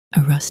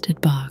A rusted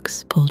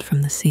box pulled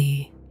from the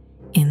sea.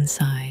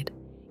 Inside,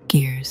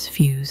 gears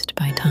fused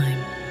by time.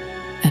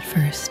 At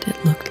first,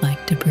 it looked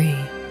like debris,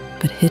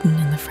 but hidden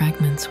in the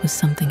fragments was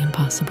something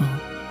impossible.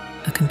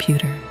 A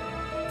computer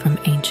from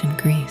ancient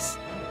Greece.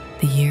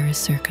 The year is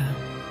circa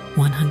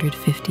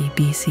 150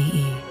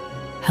 BCE.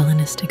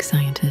 Hellenistic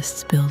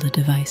scientists build a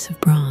device of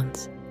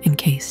bronze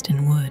encased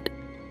in wood.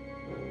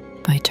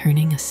 By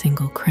turning a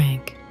single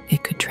crank,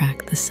 it could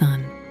track the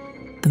sun,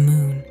 the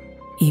moon,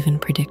 even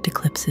predict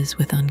eclipses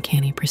with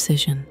uncanny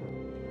precision.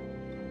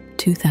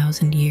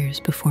 2,000 years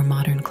before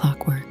modern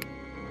clockwork,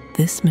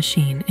 this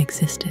machine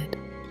existed.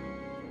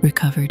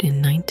 Recovered in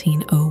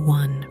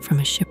 1901 from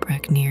a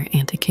shipwreck near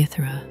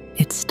Antikythera,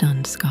 it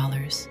stunned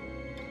scholars.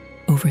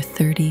 Over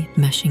 30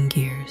 meshing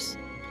gears,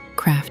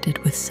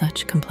 crafted with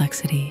such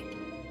complexity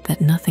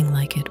that nothing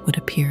like it would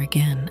appear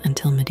again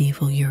until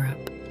medieval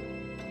Europe.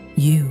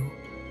 You,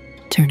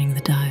 turning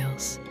the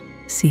dials,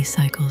 see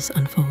cycles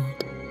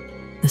unfold.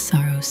 The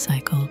Saros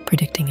cycle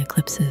predicting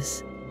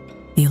eclipses,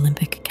 the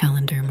Olympic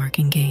calendar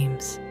marking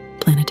games,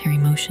 planetary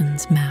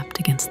motions mapped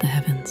against the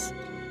heavens,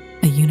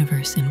 a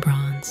universe in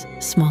bronze,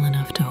 small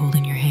enough to hold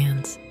in your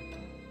hands.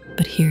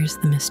 But here's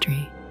the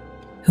mystery.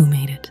 Who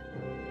made it?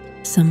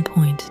 Some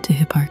point to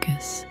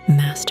Hipparchus,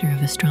 master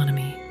of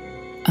astronomy.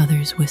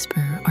 Others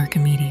whisper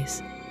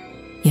Archimedes.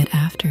 Yet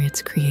after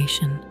its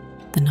creation,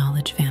 the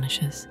knowledge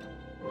vanishes.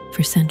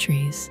 For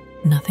centuries,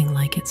 nothing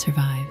like it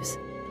survives.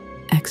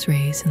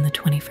 X-rays in the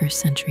 21st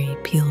century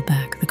peel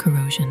back the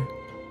corrosion.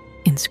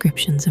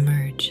 Inscriptions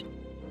emerge.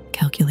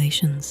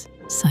 Calculations,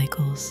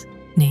 cycles,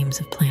 names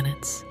of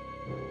planets.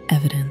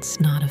 Evidence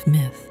not of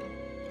myth,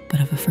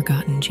 but of a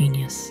forgotten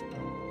genius.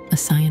 A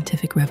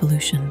scientific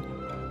revolution,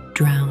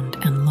 drowned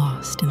and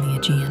lost in the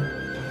Aegean.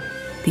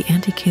 The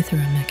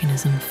Antikythera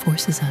mechanism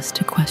forces us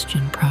to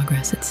question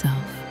progress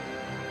itself.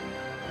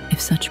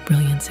 If such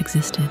brilliance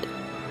existed,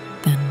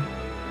 then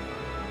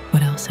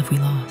what else have we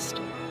lost?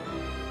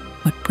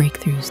 What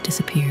breakthroughs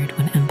disappeared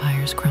when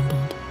empires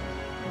crumbled,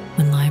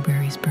 when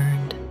libraries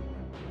burned,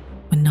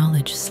 when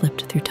knowledge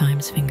slipped through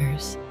time's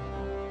fingers?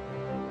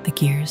 The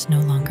gears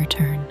no longer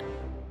turn,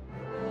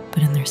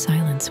 but in their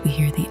silence we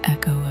hear the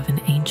echo of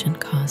an ancient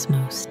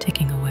cosmos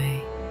ticking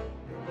away.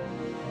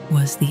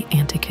 Was the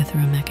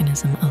Antikythera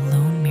mechanism a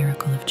lone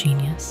miracle of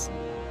genius,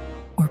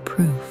 or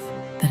proof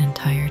that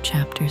entire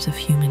chapters of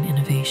human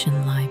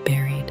innovation lie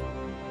buried,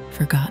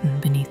 forgotten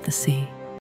beneath the sea?